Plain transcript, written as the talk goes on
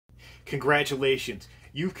Congratulations,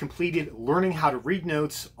 you've completed learning how to read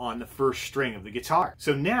notes on the first string of the guitar.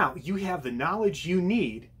 So now you have the knowledge you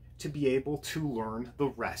need to be able to learn the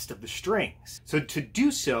rest of the strings. So to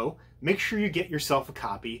do so, make sure you get yourself a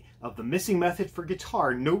copy of the Missing Method for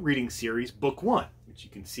Guitar Note Reading Series Book 1, which you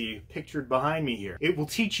can see pictured behind me here. It will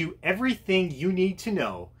teach you everything you need to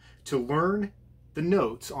know to learn the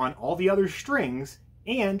notes on all the other strings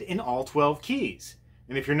and in all 12 keys.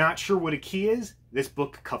 And if you're not sure what a key is, this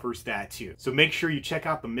book covers that too. So make sure you check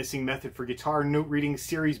out the Missing Method for Guitar Note Reading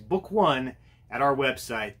Series Book 1 at our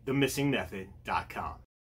website, themissingmethod.com.